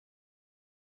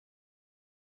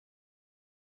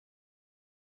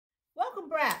Welcome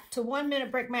back to 1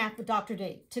 Minute Brick Math with Dr.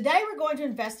 D. Today we're going to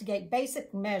investigate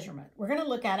basic measurement. We're going to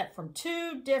look at it from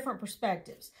two different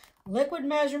perspectives, liquid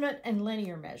measurement and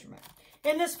linear measurement.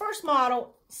 In this first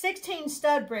model, 16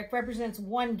 stud brick represents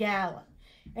 1 gallon.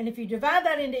 And if you divide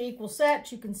that into equal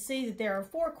sets, you can see that there are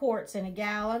 4 quarts in a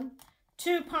gallon,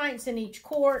 2 pints in each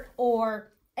quart,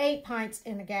 or 8 pints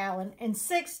in a gallon, and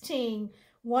 16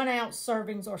 1-ounce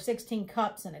servings or 16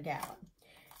 cups in a gallon.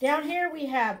 Down here we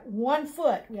have 1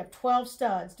 foot, we have 12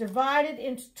 studs, divided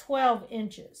into 12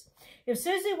 inches. If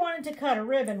Susie wanted to cut a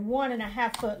ribbon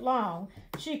 1.5 foot long,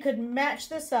 she could match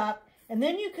this up, and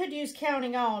then you could use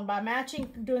counting on by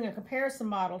doing a comparison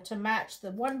model to match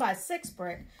the 1x6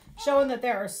 brick, showing that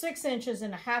there are 6 inches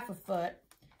and 1/2 foot,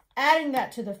 adding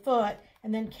that to the foot,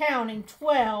 and then counting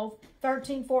 12,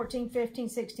 13, 14, 15,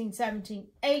 16, 17,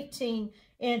 18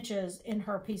 inches in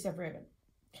her piece of ribbon.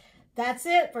 That's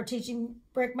it for Teaching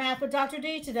Brick Math with Dr.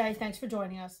 D today. Thanks for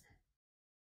joining us.